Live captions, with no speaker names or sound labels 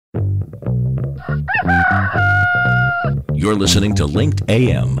You're listening to Linked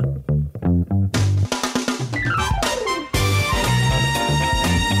AM.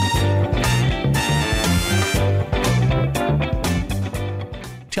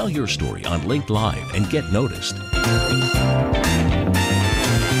 Tell your story on Linked Live and get noticed.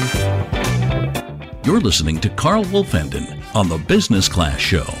 You're listening to Carl Wolfenden on the Business Class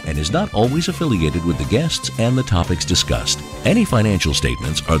Show and is not always affiliated with the guests and the topics discussed. Any financial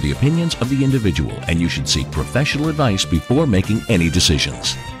statements are the opinions of the individual, and you should seek professional advice before making any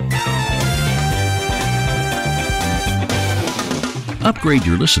decisions. Upgrade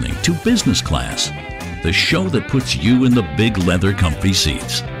your listening to Business Class, the show that puts you in the big leather comfy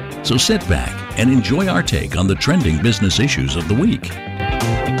seats. So sit back and enjoy our take on the trending business issues of the week.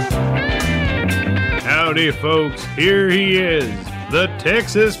 Howdy, folks. Here he is, the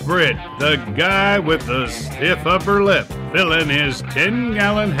Texas Brit, the guy with the stiff upper lip, filling his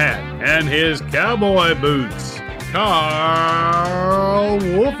 10-gallon hat and his cowboy boots, Carl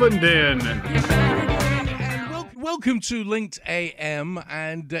Wolfenden. Welcome to Linked AM,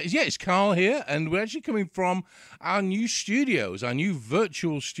 and it's Carl here, and we're actually coming from our new studios, our new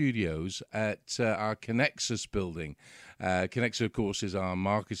virtual studios at our Connexus building. Connexus, of course, is our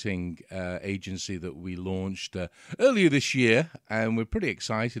marketing agency that we launched earlier this year, and we're pretty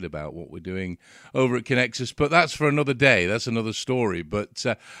excited about what we're doing over at Connexus, but that's for another day. That's another story. But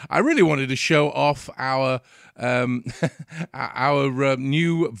I really wanted to show off our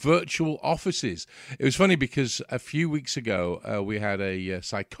new virtual offices. It was funny because a few weeks ago we had a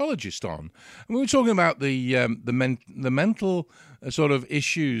psychologist on, and we were talking about the mental sort of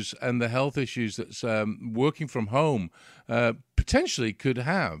issues and the health issues that's working from home potentially could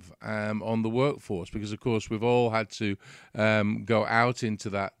have on the workforce, because of course we've all had to go out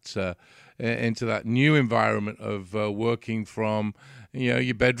into that new environment of working from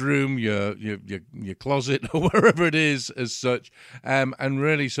your bedroom, your closet, or wherever it is as such, and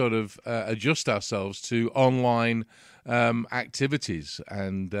really sort of adjust ourselves to online activities,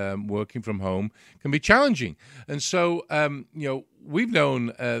 and working from home can be challenging. And so, we've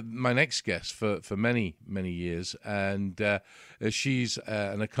known my next guest for many, many years, and she's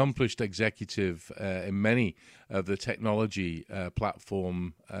an accomplished executive in many of the technology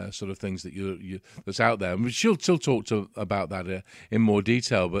platform sort of things that that's out there. And she'll talk about that in more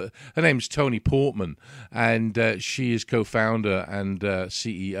detail, but her name's Toni Portman, and she is co-founder and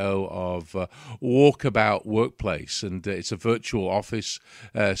CEO of Walkabout Workplace, and it's a virtual office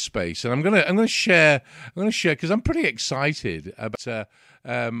space. And I'm gonna share because I'm pretty excited about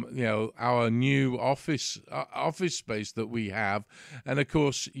our new office space that we have. And of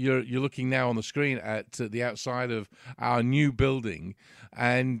course, you're looking now on the screen at the outside of our new building.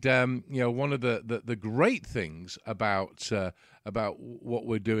 And one of the great things about what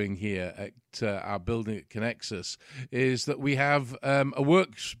we're doing here at our building at Connexus is that we have a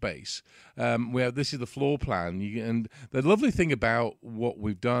workspace. This is the floor plan, and the lovely thing about what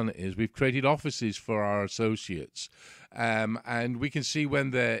we've done is we've created offices for our associates, and we can see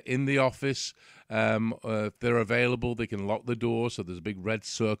when they're in the office. If they're available, they can lock the door, so there's a big red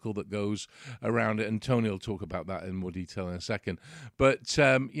circle that goes around it, and Toni will talk about that in more detail in a second. But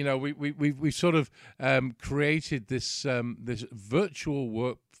we've sort of created this virtual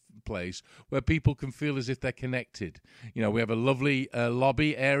workplace where people can feel as if they're connected. We have a lovely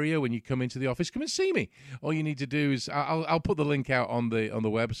lobby area when you come into the office. Come and see me. All you need to do is I'll put the link out on the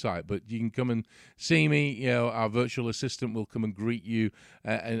website, but you can come and see me. Our virtual assistant will come and greet you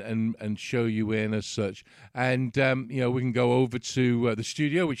and show you in as such. And we can go over to the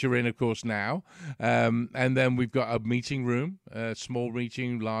studio, which you're in, of course, now. And then we've got a meeting room, small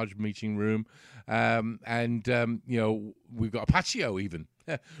meeting, large meeting room, and we've got a patio even.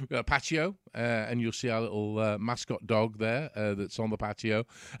 We've got a patio, and you'll see our little mascot dog there that's on the patio.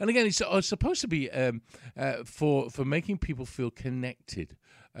 And again, it's supposed to be for making people feel connected.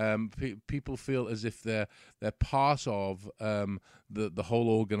 People feel as if they're part of the whole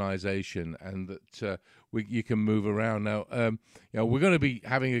organization, and that you can move around. Now, we're going to be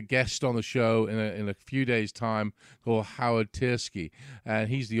having a guest on the show in a few days' time called Howard Tiersky, and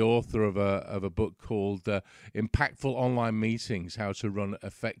he's the author of a book called Impactful Online Meetings: How to Run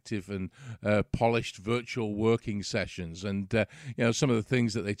Effective and Polished Virtual Working Sessions. And some of the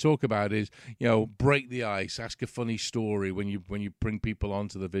things that they talk about is break the ice, ask a funny story when you bring people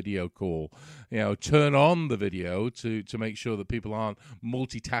onto the video call. Turn on the video to make sure that people aren't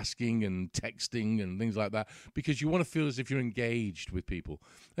multitasking and texting and things like that, because you want to feel as if you're engaged with people,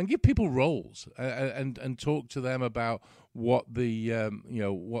 and give people roles and talk to them about what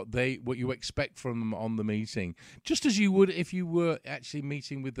what you expect from them on the meeting, just as you would if you were actually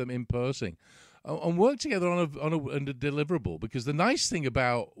meeting with them in person. and work together on a deliverable. Because the nice thing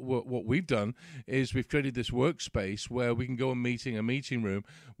about what we've done is we've created this workspace where we can go and meet in a meeting room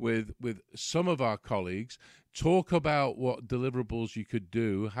with some of our colleagues, talk about what deliverables you could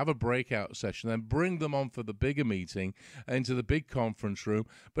do, have a breakout session, then bring them on for the bigger meeting into the big conference room.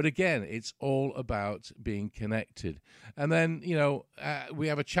 But again, it's all about being connected. And then, we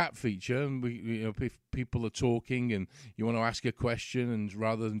have a chat feature, and if people are talking and you want to ask a question, and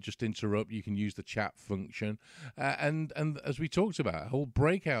rather than just interrupt, you can use the chat function. And as we talked about, whole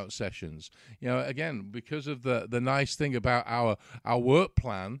breakout sessions. Again, because of the nice thing about our work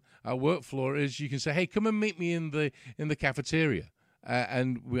plan, our work floor is you can say, hey, come and meet me in the cafeteria.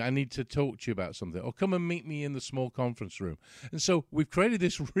 I need to talk to you about something, or come and meet me in the small conference room. And so we've created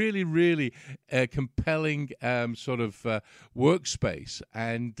this really, really compelling sort of workspace.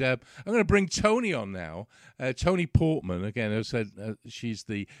 And I'm going to bring Toni on now. Toni Portman, again, as I said, she's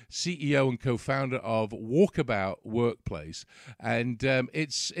the CEO and co-founder of Walkabout Workplace. And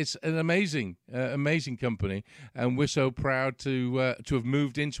it's an amazing company. And we're so proud to have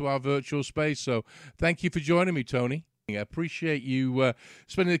moved into our virtual space. So thank you for joining me, Toni. I appreciate you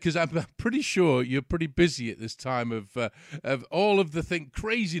spending it, because I'm pretty sure you're pretty busy at this time of all of the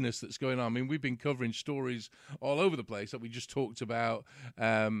craziness that's going on. I mean, we've been covering stories all over the place that we just talked about.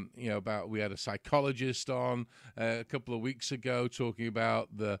 We had a psychologist on a couple of weeks ago talking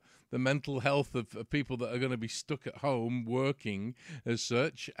about the mental health of people that are going to be stuck at home working as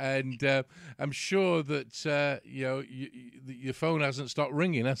such. And I'm sure that your phone hasn't stopped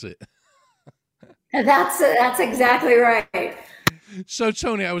ringing, has it? That's exactly right. So,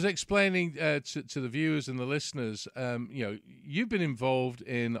 Toni, I was explaining to the viewers and the listeners, you've been involved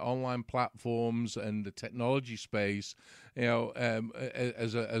in online platforms and the technology space,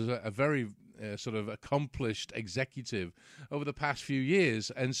 as a very sort of accomplished executive over the past few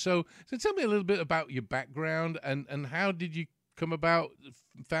years. And so tell me a little bit about your background and how did you come about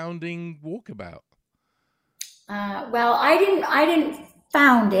founding Walkabout? Well, I didn't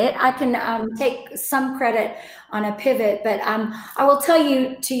found it. I can take some credit on a pivot, but I will tell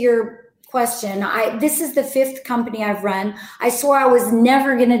you, to your question, this is the 5th company I've run. I swore I was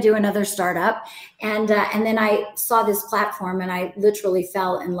never going to do another startup, and then I saw this platform and I literally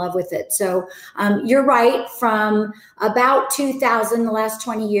fell in love with it. So you're right. From about 2000, the last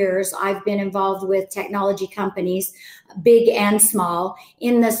 20 years, I've been involved with technology companies, big and small,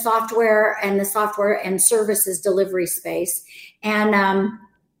 in the software and services delivery space. And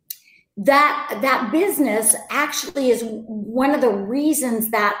that business actually is one of the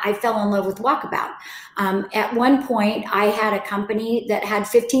reasons that I fell in love with Walkabout. At one point, I had a company that had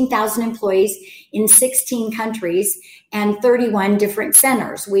 15,000 employees in 16 countries and 31 different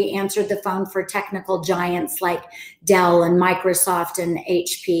centers. We answered the phone for technical giants like Dell and Microsoft and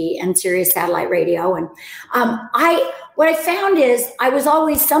HP and Sirius Satellite Radio. And what I found is I was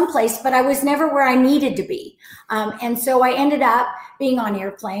always someplace, but I was never where I needed to be. And so I ended up being on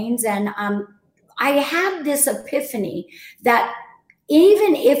airplanes, and I had this epiphany that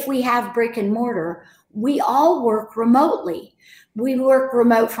even if we have brick and mortar, we all work remotely. We work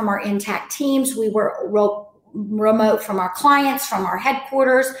remote from our intact teams. We work remote from our clients, from our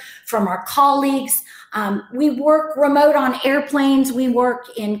headquarters, from our colleagues. We work remote on airplanes. We work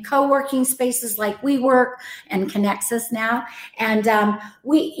in co-working spaces like WeWork and Connexus now. And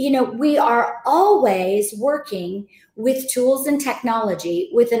we are always working with tools and technology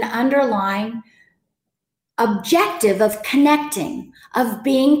with an underlying objective of connecting, of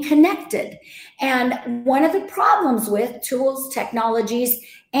being connected. And one of the problems with tools, technologies,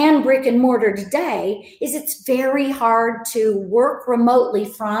 and brick and mortar today is it's very hard to work remotely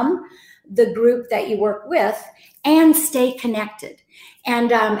from the group that you work with and stay connected.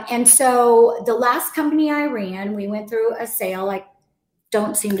 And so the last company I ran, we went through a sale. I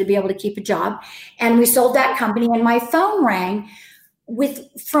don't seem to be able to keep a job. And we sold that company, and my phone rang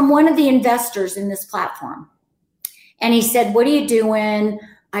from one of the investors in this platform. And he said, "What are you doing?"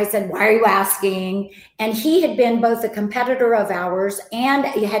 I said, "Why are you asking?" And he had been both a competitor of ours and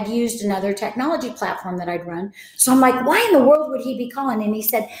had used another technology platform that I'd run. So I'm like, why in the world would he be calling? And he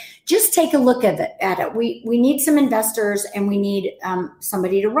said, "Just take a look at it. We need some investors, and we need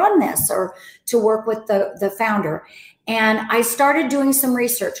somebody to run this or to work with the founder." And I started doing some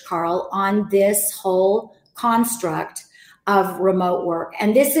research, Carl, on this whole construct of remote work.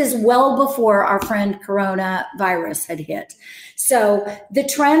 And this is well before our friend coronavirus had hit. So the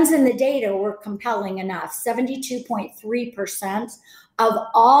trends in the data were compelling enough. 72.3% of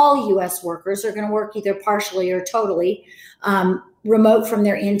all U.S. workers are going to work either partially or totally remote from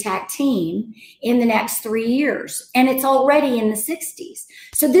their intact team in the next 3 years. And it's already in the 60s.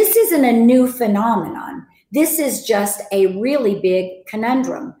 So this isn't a new phenomenon. This is just a really big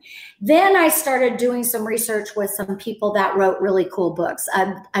conundrum. Then I started doing some research with some people that wrote really cool books.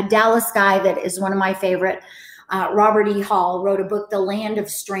 A Dallas guy that is one of my favorite, Robert E. Hall, wrote a book, The Land of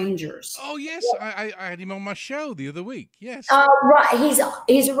Strangers. Oh, yes. I had him on my show the other week. Yes.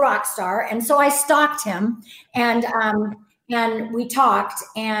 He's a rock star. And so I stalked him and we talked,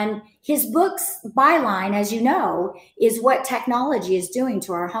 and his book's byline, as you know, is what technology is doing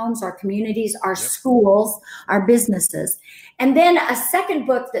to our homes, our communities, our schools, our businesses. And then a second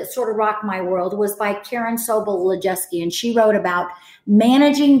book that sort of rocked my world was by Karen Sobel-Lejeski, and she wrote about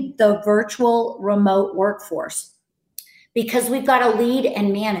managing the virtual remote workforce, because we've got to lead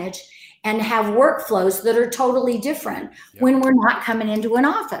and manage and have workflows that are totally different when we're not coming into an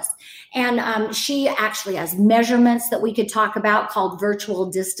office. And she actually has measurements that we could talk about called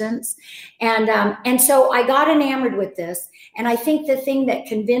virtual distance. And so I got enamored with this. And I think the thing that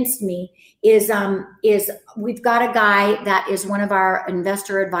convinced me is we've got a guy that is one of our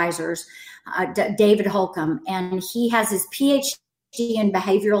investor advisors, David Holcomb, and he has his PhD in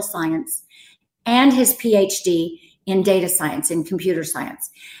behavioral science and his PhD in data science, in computer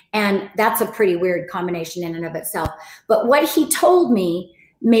science. And that's a pretty weird combination in and of itself. But what he told me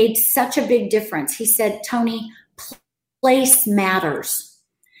made such a big difference. He said, Toni, place matters.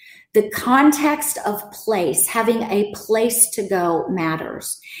 The context of place, having a place to go,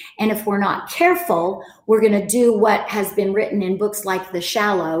 matters. And if we're not careful, we're going to do what has been written in books like The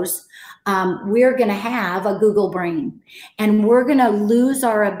Shallows. We're going to have a Google brain, and we're going to lose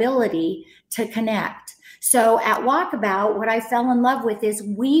our ability to connect. So at Walkabout, what I fell in love with is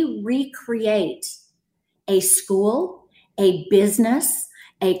we recreate a school, a business,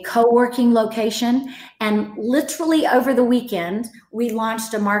 a co-working location. And literally over the weekend, we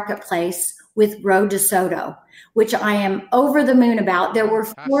launched a marketplace with Road to Soto, which I am over the moon about. There were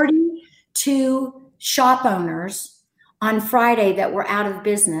 42 shop owners on Friday that were out of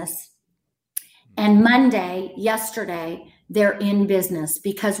business. And Monday, yesterday, they're in business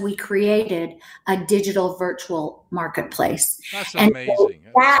because we created a digital virtual marketplace. That's amazing. So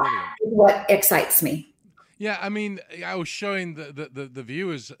that is what excites me. Yeah, I mean, I was showing the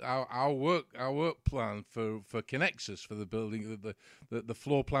viewers our work plan for Connexus, for the building, the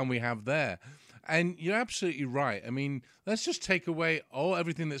floor plan we have there. And you're absolutely right. I mean, let's just take away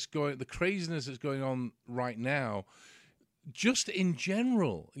everything that's the craziness that's going on right now. Just in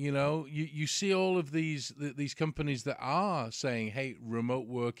general, you see all of these companies that are saying, hey, remote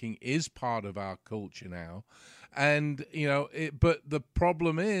working is part of our culture now. And, but the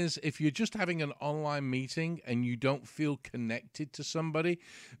problem is, if you're just having an online meeting and you don't feel connected to somebody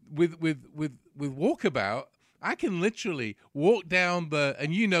with Walkabout, I can literally walk down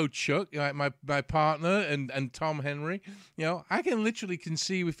and Chuck, my partner, and Tom Henry, I can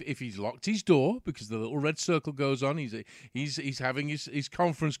see if he's locked his door because the little red circle goes on. He's having his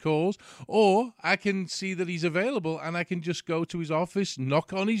conference calls, or I can see that he's available and I can just go to his office,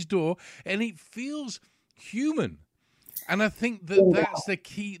 knock on his door, and it feels human. And I think that's the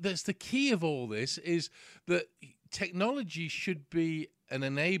key. That's the key of all this, is that technology should be an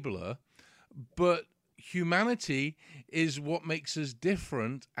enabler, but humanity is what makes us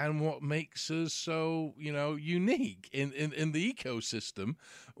different and what makes us so unique in the ecosystem,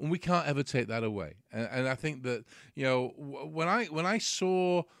 and we can't ever take that away. And I think that when I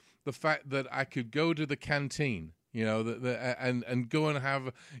saw the fact that I could go to the canteen, and go and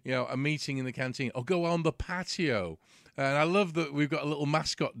have a meeting in the canteen, or go on the patio. And I love that we've got a little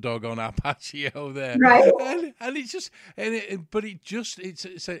mascot dog on our patio there, right? And it's just, it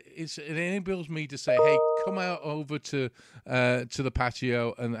enables me to say, hey, come out over to the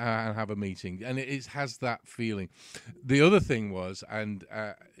patio and have a meeting, and it has that feeling. The other thing was, and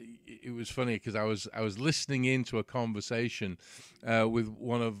it was funny because I was listening into a conversation with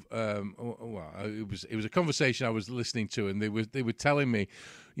one of it was a conversation I was listening to, and they were telling me,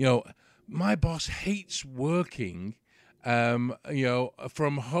 my boss hates working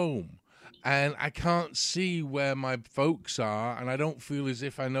from home, and I can't see where my folks are, and I don't feel as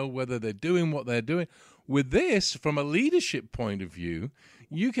if I know whether they're doing what they're doing. With this, from a leadership point of view,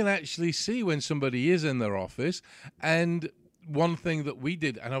 you can actually see when somebody is in their office. And one thing that we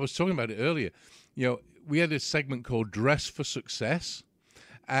did, and I was talking about it earlier, we had a segment called Dress for Success.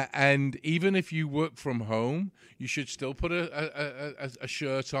 And even if you work from home, you should still put a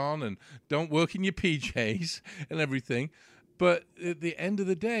shirt on and don't work in your PJs and everything. But at the end of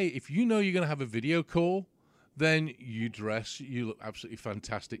the day, if you know you're going to have a video call, then you look absolutely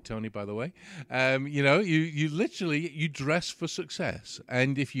fantastic, Tony, by the way. You literally, you dress for success.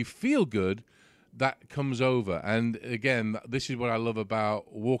 And if you feel good, that comes over. And again, this is what I love about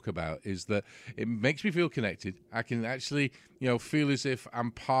Walkabout, is that it makes me feel connected. I can actually, feel as if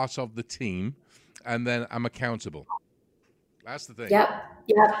I'm part of the team, and then I'm accountable. That's the thing. Yep.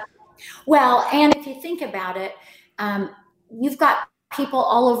 Well, and if you think about it, you've got people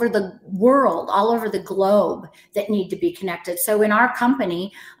all over the world, all over the globe that need to be connected. So in our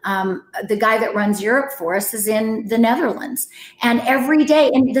company, the guy that runs Europe for us is in the Netherlands. And every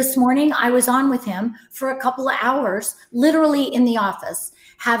day, and this morning I was on with him for a couple of hours, literally in the office,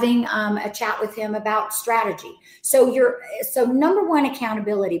 having a chat with him about strategy. So number one,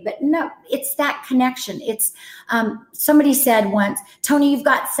 accountability, but no, it's that connection. It's somebody said once, Tony, you've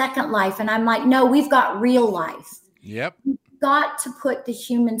got Second Life. And I'm like, no, we've got real life. Yep. Got to put the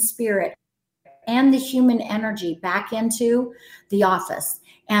human spirit and the human energy back into the office.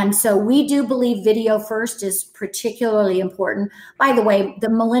 And so we do believe video first is particularly important. By the way, the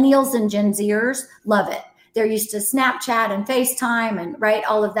millennials and Gen Zers love it. They're used to Snapchat and FaceTime and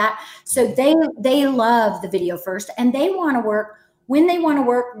all of that. So they love the video first, and they want to work when they want to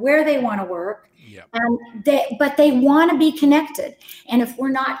work, where they want to work. Yep. But they want to be connected. And if we're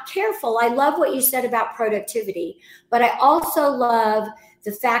not careful, I love what you said about productivity, but I also love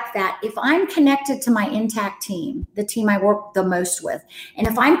the fact that if I'm connected to my intact team, the team I work the most with, and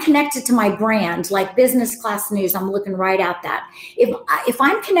if I'm connected to my brand, like Business Class News, I'm looking right at that. If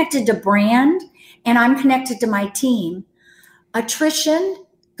I'm connected to brand and I'm connected to my team, attrition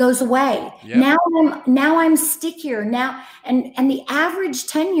goes away. Yep. Now I'm stickier now. And the average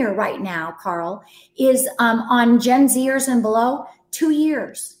tenure right now, Carl, is on Gen Zers and below 2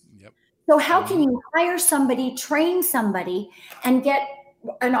 years. Yep. So how can you hire somebody, train somebody, and get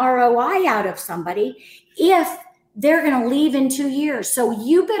an ROI out of somebody if they're going to leave in 2 years? So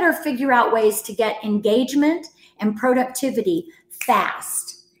you better figure out ways to get engagement and productivity fast.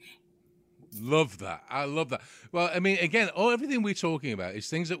 Love that. I love that. Well, I mean, again, everything we're talking about is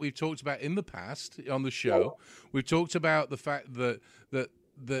things that we've talked about in the past on the show. We've talked about the fact that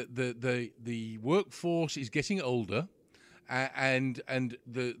the workforce is getting older, and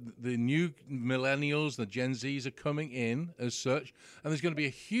the new millennials, the Gen Zs are coming in as such, and there's going to be a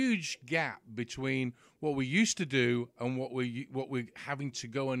huge gap between what we used to do and what we're having to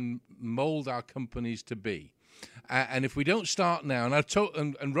go and mold our companies to be. And if we don't start now, and I've told,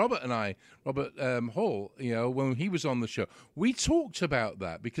 and Robert Hall, when he was on the show, we talked about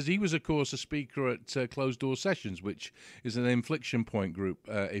that because he was, of course, a speaker at Closed Door Sessions, which is an Inflection Point group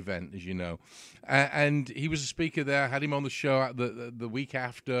event, as you know. And he was a speaker there. I had him on the show the week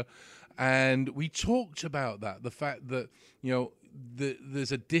after, and we talked about that, the fact that,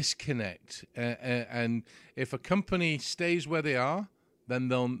 there's a disconnect, and if a company stays where they are, then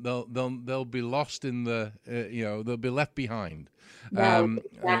they'll be lost in the they'll be left behind.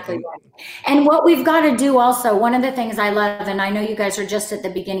 Exactly right. And what we've got to do also, one of the things I love, and I know you guys are just at the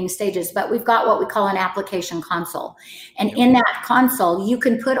beginning stages, but we've got what we call an application console, and in that console you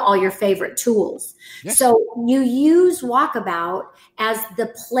can put all your favorite tools. Yes. So you use Walkabout as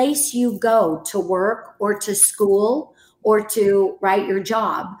the place you go to work or to school or to write your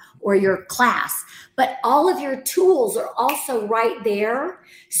job or your class. But all of your tools are also right there.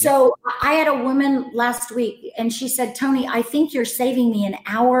 So I had a woman last week and she said, Tony, I think you're saving me an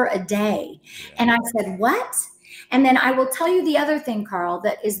hour a day. And I said, what? And then I will tell you the other thing, Carl,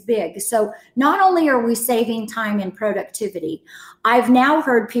 that is big. So not only are we saving time and productivity, I've now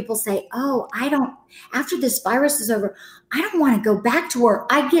heard people say, after this virus is over, I don't want to go back to work.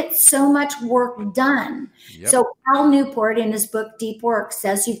 I get so much work done. Yep. So Cal Newport in his book, Deep Work,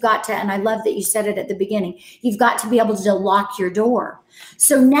 says you've got to, and I love that you said it at the beginning, you've got to be able to lock your door.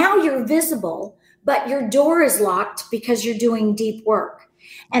 So now you're visible, but your door is locked because you're doing deep work.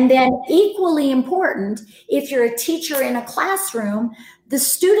 And then equally important, if you're a teacher in a classroom, the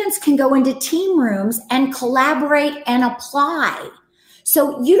students can go into team rooms and collaborate and apply.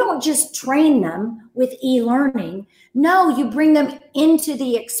 So you don't just train them with e-learning. No, you bring them into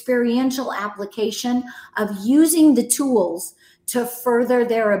the experiential application of using the tools to further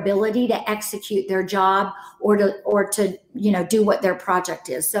their ability to execute their job or to do what their project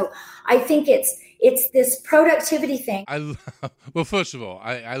is. So I think it's this productivity thing. Well, first of all,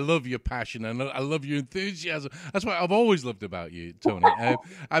 I love your passion and I love your enthusiasm. That's what I've always loved about you, Tony.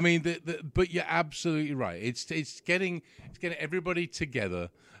 But you're absolutely right. It's getting everybody together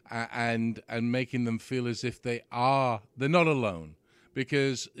and making them feel as if they're not alone,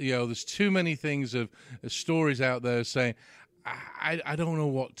 because there's too many things of stories out there saying, I don't know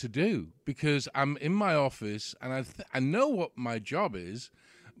what to do, because I'm in my office and I know what my job is,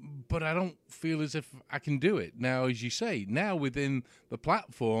 but I don't feel as if I can do it. Now, as you say, now within the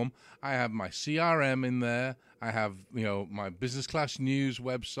platform, I have my CRM in there. I have, my business class news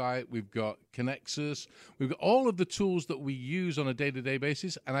website. We've got Connexus. We've got all of the tools that we use on a day-to-day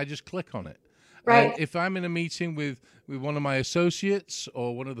basis, and I just click on it. Right. And if I'm in a meeting with one of my associates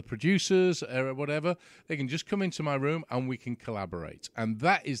or one of the producers or whatever, they can just come into my room and we can collaborate. And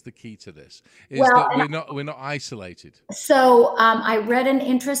that is the key to this, is that we're not isolated. So I read an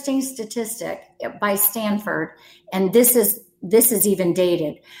interesting statistic by Stanford, and this is even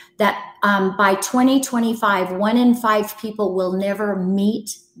dated, that by 2025, 1 in 5 people will never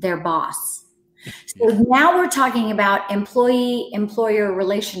meet their boss. So now we're talking about employee-employer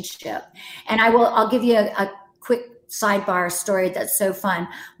relationship. And I'll give you a quick sidebar story that's so fun.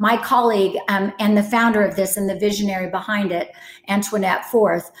 My colleague and the founder of this and the visionary behind it, Antoinette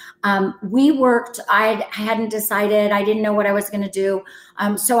Forth, we worked, I hadn't decided, I didn't know what I was going to do.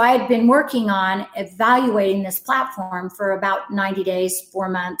 So I had been working on evaluating this platform for about 90 days, 4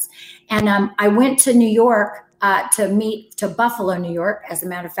 months. And I went to New York to Buffalo, New York, as a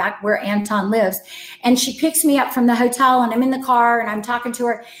matter of fact, where Anton lives. And she picks me up from the hotel, and I'm in the car and I'm talking to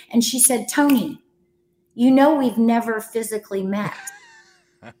her. And she said, "Tony, we've never physically met."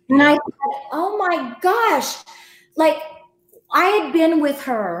 And I said, "Oh my gosh." Like, I had been with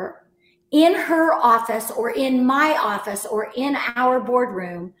her in her office or in my office or in our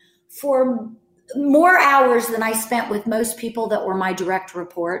boardroom for more hours than I spent with most people that were my direct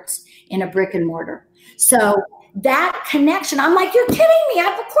reports in a brick and mortar. So that connection, I'm like, "You're kidding me.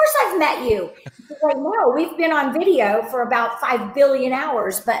 Of course I've met you." She's like, "No, we've been on video for about 5 billion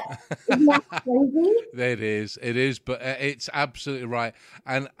hours, but isn't that crazy?" It is, but it's absolutely right.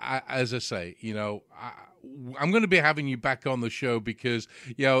 And as I say, I'm going to be having you back on the show because,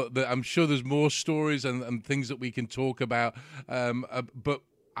 I'm sure there's more stories and things that we can talk about. But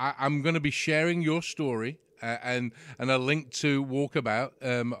I'm going to be sharing your story and a link to Walkabout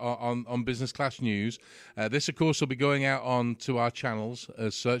on Business Class News. This, of course, will be going out on to our channels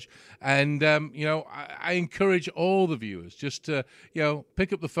as such. And, I encourage all the viewers just to,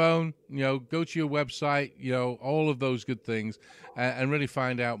 pick up the phone, go to your website, all of those good things, and really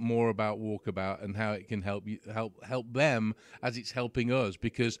find out more about Walkabout and how it can help them as it's helping us.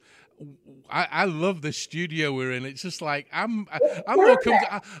 Because I love this studio we're in. It's just like I'm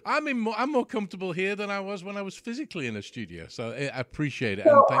more comfortable here than I was when I was physically in a studio. So I appreciate it,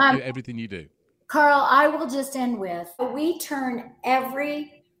 and thank you everything you do. Carl, I will just end with, we turn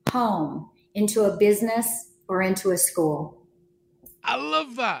every home into a business or into a school. I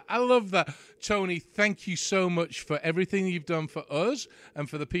love that. Tony, thank you so much for everything you've done for us and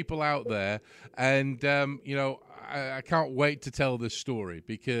for the people out there. And, I can't wait to tell this story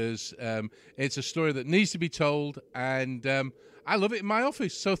because it's a story that needs to be told, and I love it in my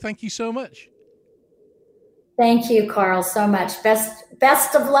office. So thank you so much. Thank you, Carl, so much.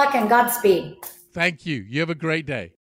 Best of luck and Godspeed. Thank you. You have a great day.